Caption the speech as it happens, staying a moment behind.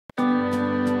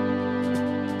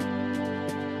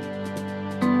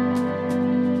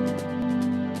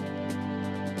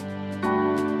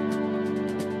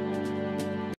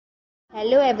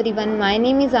everyone, my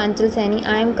name is Anchal Saini.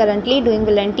 I am currently doing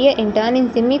volunteer intern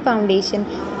in Simi Foundation,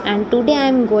 and today I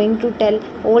am going to tell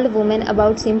old woman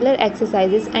about simpler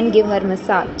exercises and give her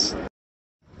massage.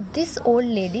 This old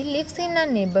lady lives in our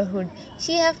neighborhood.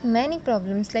 She has many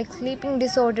problems like sleeping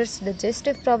disorders,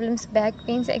 digestive problems, back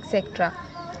pains, etc.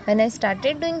 When I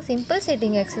started doing simple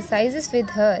sitting exercises with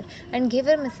her and gave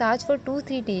her massage for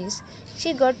 2-3 days,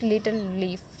 she got little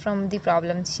relief from the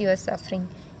problems she was suffering.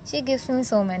 She gives me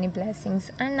so many blessings,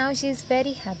 and now she is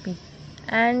very happy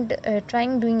and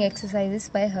trying doing exercises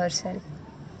by herself.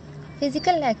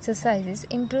 Physical exercises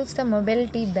improves the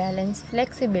mobility, balance,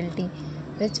 flexibility,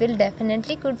 which will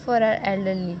definitely good for our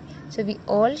elderly. So we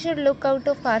all should look out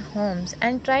of our homes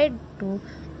and try to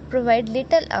provide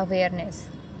little awareness.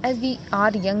 As we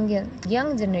are young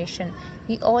generation,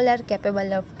 we all are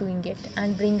capable of doing it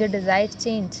and bring a desired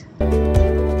change.